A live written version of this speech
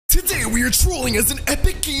Today we are trolling as an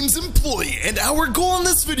Epic Games employee, and our goal in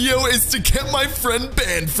this video is to get my friend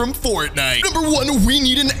banned from Fortnite. Number one, we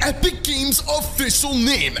need an Epic Games official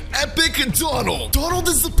name, Epic Donald. Donald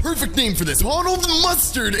is the perfect name for this. Donald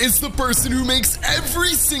Mustard is the person who makes every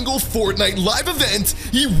single Fortnite live event.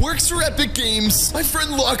 He works for Epic Games. My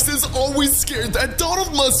friend Lux is always scared that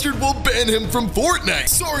Donald Mustard will ban him from Fortnite.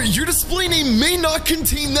 Sorry, your display name may not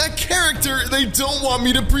contain that character. They don't want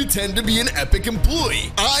me to pretend to be an Epic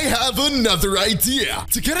employee. I have another idea.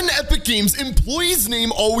 To get an Epic Games employee's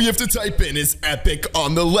name, all we have to type in is Epic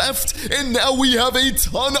on the left, and now we have a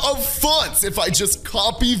ton of fonts. If I just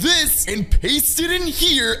copy this and paste it in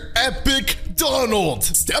here, Epic Donald.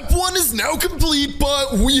 Step one is now complete,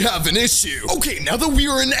 but we have an issue. Okay, now that we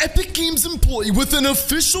are an Epic Games employee with an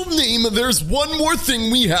official name, there's one more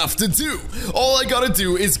thing we have to do. All I gotta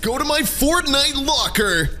do is go to my Fortnite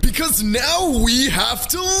locker, because now we have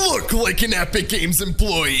to look like an Epic Games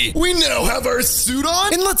employee. We now have our suit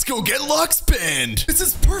on, and let's go get Lux banned. This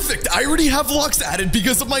is perfect. I already have Lux added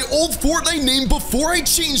because of my old Fortnite name before I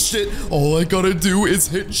changed it. All I gotta do is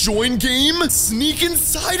hit join game, sneak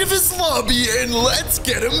inside of his lobby, and let's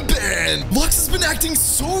get him banned. Lux has been acting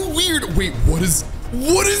so weird. Wait, what is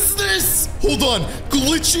this? Hold on.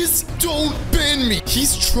 Glitches don't ban me.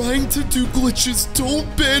 He's trying to do glitches.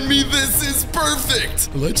 Don't ban me. This is perfect.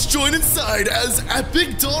 Let's join inside as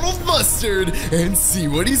Epic Donald Mustard and see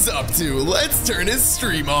what he's up to. Let's turn his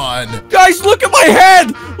stream on. Guys, look at my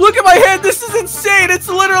head. Look at my head. This is insane. It's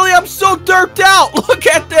literally, I'm so derped out. Look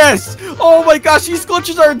at this. Oh my gosh, these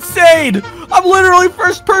glitches are insane. I'm literally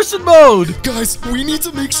first person mode. Guys, we need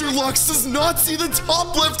to make sure Lux does not see the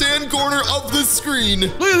top left-hand corner of the screen.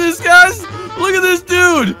 Look at this, guys. Look at this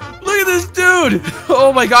dude. Look at this dude.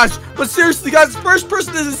 Oh my gosh. But seriously, guys, first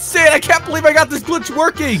person is insane. I can't believe I got this glitch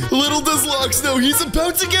working. Little does Lux know he's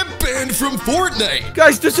about to get banned from Fortnite.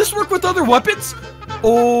 Guys, does this work with other weapons?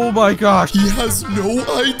 Oh my gosh. He has no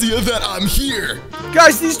idea that I'm here.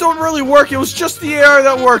 Guys, these don't really work. It was just the AR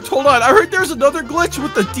that worked. Hold on. I heard there's another glitch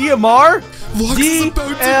with the DMR. Lux is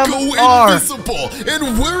about to go invisible,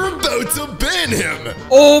 and we're about to ban him.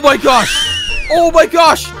 Oh my gosh. Oh my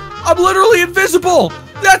gosh. I'm literally invisible.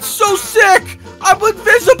 That's so sick. I'm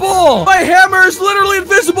invisible. My hammer is literally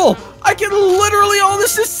invisible. I can literally, oh,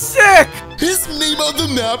 this is sick. His name on the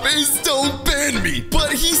map is Don't Ban Me,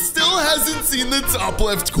 but he still hasn't seen the top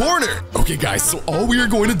left corner. Okay, guys, so all we are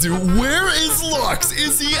going to do, where is Lux?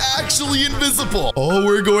 Is he actually invisible? All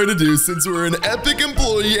we're going to do, since we're an Epic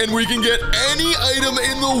employee and we can get any item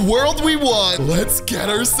in the world we want, let's get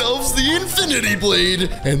ourselves the Infinity Blade,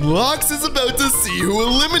 and Lux is about to see who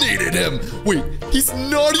eliminated him. Wait, he's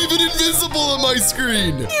not even invisible on my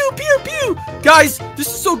screen. Pew, pew, pew. Guys, this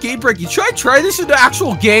is so game-breaking. Should I try this in the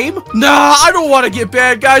actual game? Nah, I don't want to get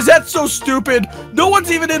banned, guys. That's so stupid. No one's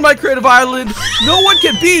even in my creative island. No one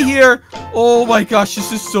can be here. Oh my gosh,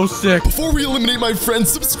 this is so sick. Before we eliminate my friends,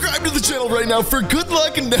 subscribe to the channel right now for good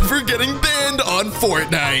luck and never getting banned on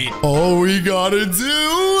Fortnite. All we gotta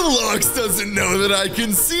do, Lux doesn't know that I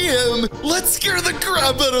can see him. Let's scare the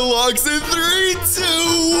crap out of Lux in 3, 2,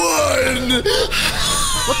 1.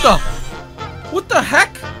 What the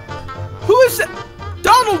heck? Who is it?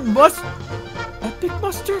 Donald Epic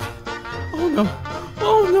Mustard? Oh no.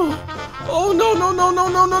 Oh no. Oh no, no, no, no,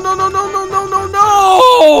 no, no, no, no, no, no, no, no,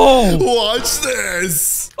 no! Watch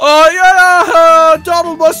this.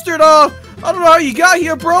 Donald Mustard, I don't know how you got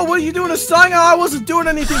here, bro. What are you doing, a sign? I wasn't doing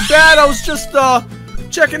anything bad. I was just,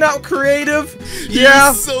 checking out creative.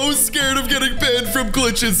 Yeah. He's so scared of getting banned from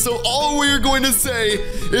glitches, so all we're going to say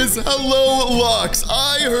is, hello, Lux.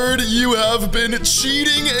 I heard you have been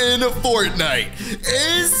cheating in Fortnite.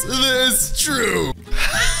 Is this true?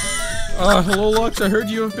 Hello, Lux. I heard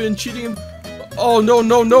you have been cheating. Oh, no,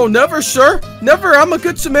 no, no. Never, sir. Never. I'm a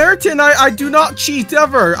good Samaritan. I do not cheat,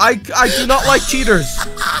 ever. I do not like cheaters.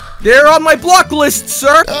 They're on my block list,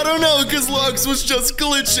 sir. I don't know, because Lux was just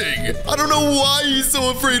glitching. I don't know why he's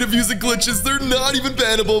so afraid of using glitches. They're not even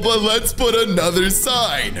bannable, but let's put another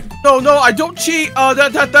sign. No, no, I don't cheat.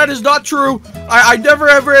 That is not true. I never,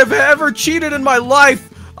 ever cheated in my life.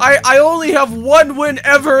 I only have one win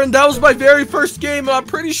ever, and that was my very first game. And I'm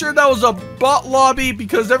pretty sure that was a bot lobby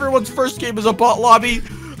because everyone's first game is a bot lobby.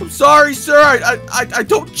 I'm sorry, sir. I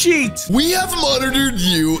don't cheat. We have monitored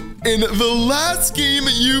you in the last game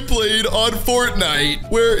you played on Fortnite,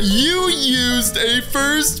 where you used a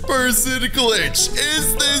first-person glitch.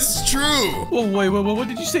 Is this true? Oh, wait, what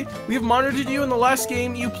did you say? We have monitored you in the last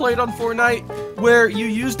game you played on Fortnite, where you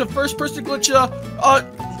used a first-person glitch. No,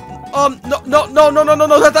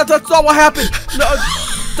 that's not what happened. No,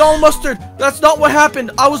 Donald Mustard, That's not what happened.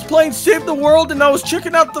 I was playing Save the World and I was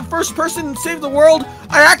checking out the first person in Save the World.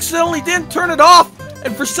 I accidentally didn't turn it off.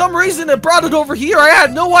 And for some reason, it brought it over here. I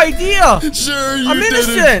had no idea. Sure, you I'm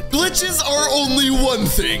innocent. didn't. Glitches are only one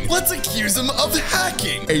thing. Let's accuse him of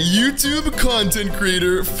hacking. A YouTube content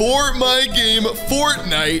creator for my game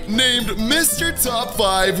Fortnite named Mr. Top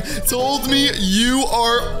 5 told me you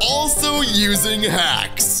are also using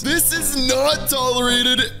hacks. This is not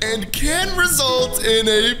tolerated and can result in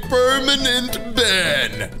a permanent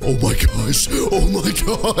ban. Oh my gosh. Oh my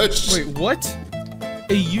gosh. Wait, what?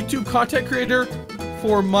 A YouTube content creator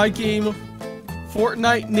for my game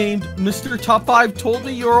Fortnite named Mr. Top 5 told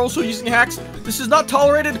me you're also using hacks. This is not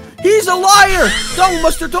tolerated. He's a liar! Donald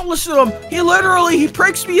Mustard, don't listen to him. He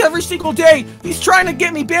pranks me every single day. He's trying to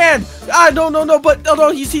get me banned.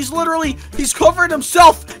 He's covering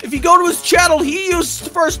himself. If you go to his channel, he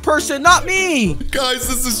used first person, not me. Guys,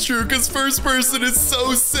 this is true because first person is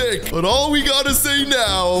so sick. But all we gotta say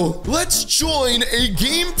now, let's join a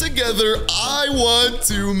game together. I want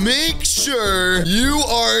to make sure you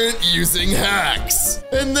aren't using hacks.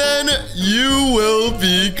 And then you will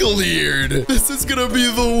be cleared. This is gonna be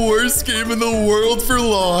the worst game in the world for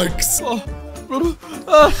Locks.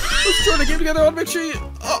 Let's join the game together. I'll make sure you...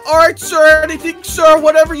 Alright, sir. Anything, sir.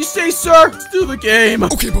 Whatever you say, sir. Let's do the game.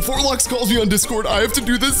 Okay, before Locks calls me on Discord, I have to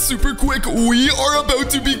do this super quick. We are about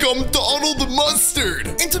to become Donald Mustard.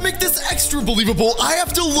 And to make this extra believable, I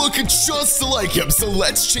have to look just like him. So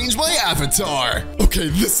let's change my avatar. Okay,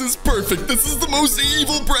 this is perfect. This is the most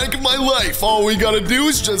evil prank of my life. All we gotta do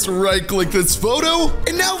is just right-click this photo.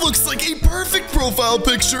 And now looks like a perfect profile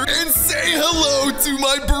picture. And say hello to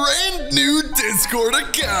my brand new Discord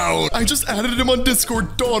account. I just added him on Discord.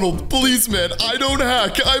 Donald, please, man, I don't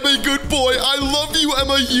hack. I'm a good boy. I love you. I'm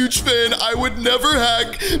a huge fan. I would never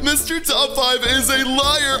hack. Mr. Top 5 is a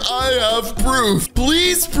liar. I have proof.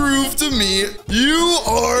 Please prove to me you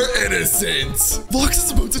are innocent. Locks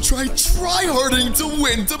is about to try harding to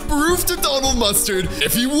win to prove to Donald Mustard.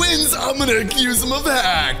 If he wins, I'm gonna accuse him of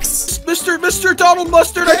hacks. Mr. Donald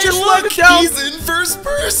Mustard, Hey, I just look, let it down. he's in first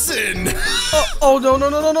person. Oh, no.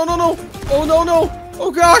 Oh, no.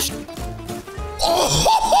 Oh, gosh.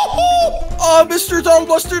 Oh, Mr. Donald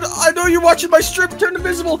Mustard, I know you're watching my stream turn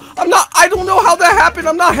invisible. I don't know how that happened.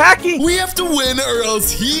 I'm not hacking. We have to win or else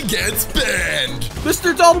he gets banned.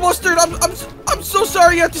 Mr. Donald Mustard, I'm so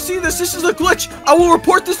sorry you have to see this. This is a glitch. I will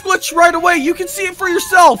report this glitch right away. You can see it for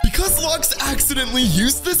yourself. Because Locks accidentally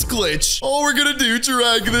used this glitch, all we're gonna do,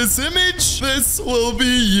 drag this image. This will be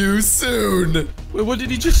you soon. Wait, what did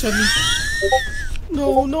he just send me?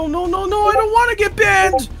 No, I don't want to get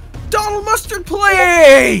banned. Donald Mustard,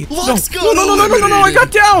 play! Locks No, I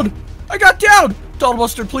got down! Donald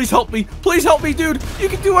Mustard, please help me. Please help me, dude. You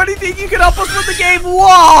can do anything. You can help us with the game.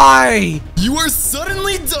 Why? You are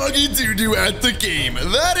suddenly doggy doo-doo at the game.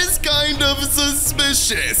 That is kind of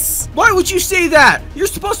suspicious. Why would you say that? You're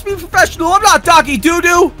supposed to be professional. I'm not doggy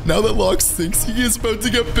doo-doo. Now that Locks thinks he is about to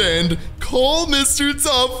get banned, call Mr.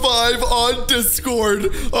 Top 5 on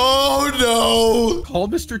Discord. Oh, no. Call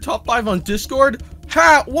Mr. Top 5 on Discord?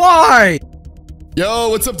 Why? Yo,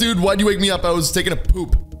 what's up, dude? Why'd you wake me up? I was taking a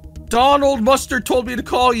poop. Donald Mustard told me to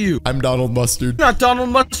call you. I'm Donald Mustard. You're not Donald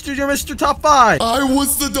Mustard, you're Mr. Top 5. I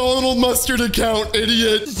was the Donald Mustard account,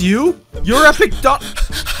 idiot. This is you? You're Epic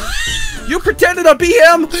You pretended to be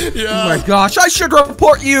him? Yeah. Oh my gosh, I should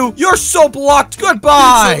report you. You're so blocked.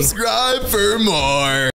 Goodbye. Subscribe for more.